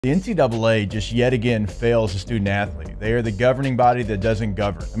The NCAA just yet again fails the student athlete. They are the governing body that doesn't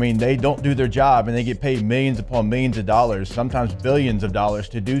govern. I mean, they don't do their job and they get paid millions upon millions of dollars, sometimes billions of dollars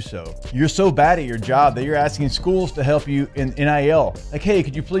to do so. You're so bad at your job that you're asking schools to help you in NIL. Like, hey,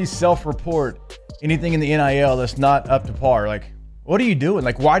 could you please self-report anything in the NIL that's not up to par? Like, what are you doing?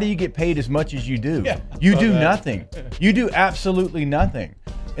 Like, why do you get paid as much as you do? Yeah, you do nothing. You do absolutely nothing.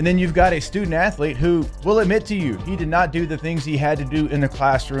 And then you've got a student athlete who will admit to you, he did not do the things he had to do in the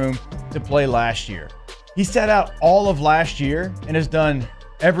classroom to play last year. He sat out all of last year and has done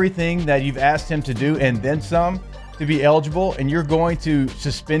everything that you've asked him to do and then some to be eligible, and you're going to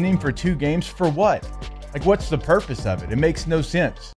suspend him for 2 games for what? Like, what's the purpose of it? It makes no sense.